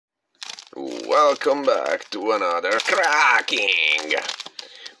welcome back to another cracking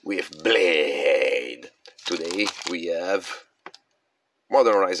with Blade. Today we have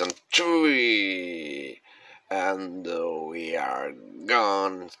Modern Horizon 3 and we are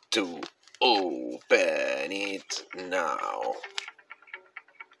going to open it now.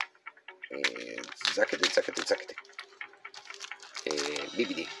 Zakete.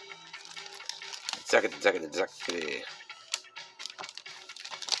 Bibidi. Zakete.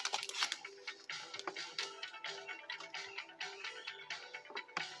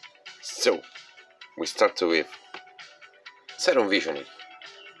 So, we start with Serum Visioning.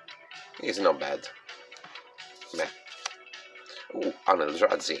 It's not bad. Meh. Ooh, an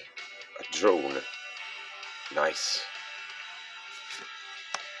Eldrazi. A drone. Nice.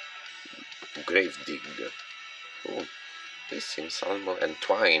 Gravedigg. Ooh, this seems almost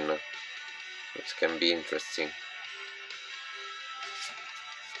Entwine. Which can be interesting.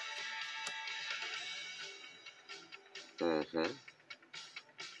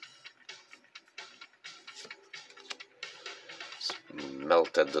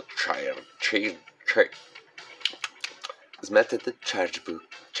 Smelted charge book.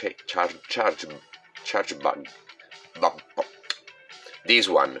 Charge bug. This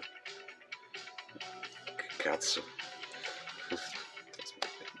one. Cazzo.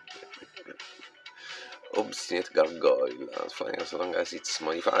 Obstinate Gargoyle. Flying as long as it's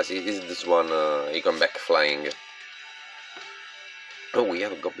modified. Is this one you come back flying? Oh, we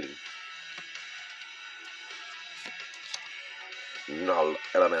have a goblin. Null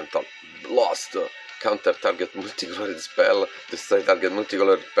Elemental. Lost. Counter target multicolored spell. Destroy target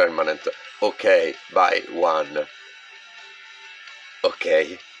multicolored permanent. Okay, by one.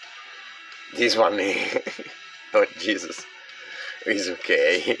 Okay. This one. Oh, Jesus. Is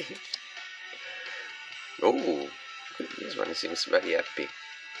okay. Oh, this one seems very happy.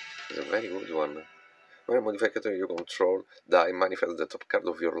 It's a very good one. When a modifier you control, die, manifest the top card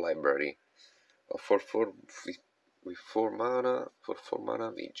of your library. For 4 with 4 mana,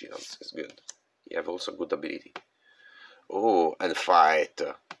 vigilance is good. You have also good ability. Oh, and fight.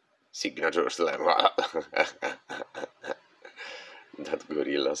 Signature slam. That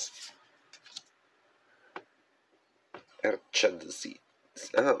gorillas. Erched Seeds.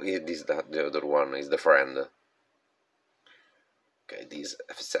 Oh, it is that the other one is the friend. Okay, this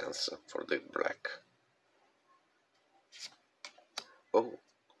have sense for the black. Oh,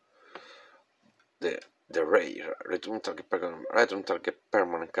 the rare return target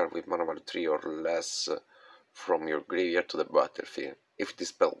permanent card with mana value 3 or less from your graveyard to the battlefield. If this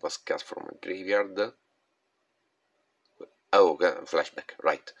spell was cast from a graveyard. Oh, okay, flashback.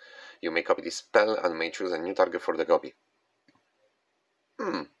 Right. You may copy this spell and may choose a new target for the copy.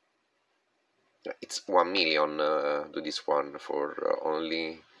 It's 1 million do this one for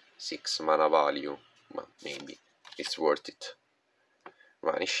only 6 mana value, but maybe it's worth it.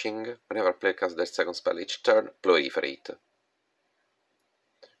 Vanishing. Whenever player casts their second spell each turn, proliferate.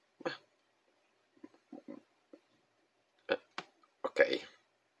 Okay.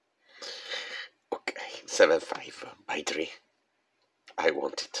 7/5 by 3. I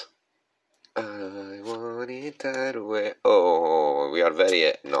want it. I want it that way. Oh, we are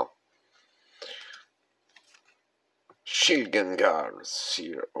very... no. Silgengar,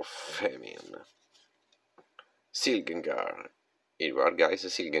 Seer of Famine. Silgengar. Here you are, guys.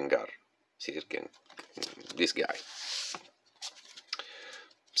 Silgengar. This guy.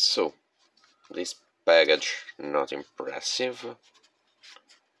 So, this package not impressive,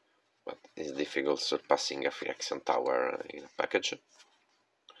 but it's difficult surpassing a Phyrexian Tower in a package.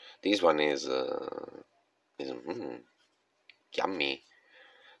 This one is yummy.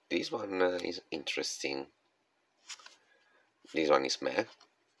 This one is interesting. This one is meh.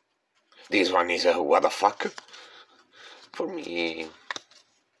 This one is what the fuck? For me,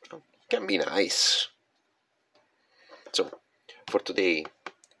 can be nice. So, for today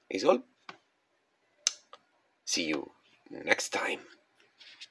is all. See you next time.